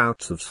with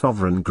shouts of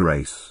sovereign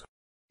grace.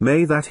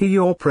 May that hear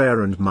your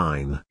prayer and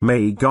mine.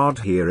 May God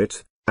hear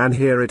it, and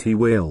hear it he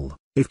will,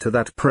 if to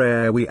that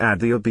prayer we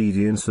add the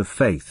obedience of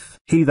faith.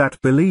 He that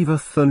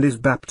believeth and is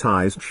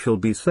baptized shall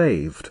be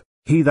saved,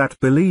 he that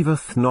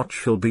believeth not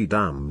shall be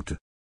damned.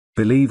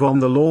 Believe on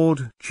the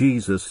Lord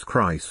Jesus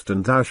Christ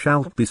and thou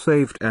shalt be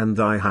saved and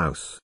thy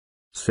house.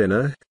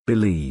 Sinner,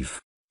 believe.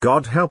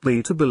 God help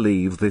thee to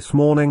believe this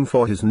morning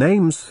for his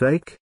name's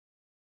sake.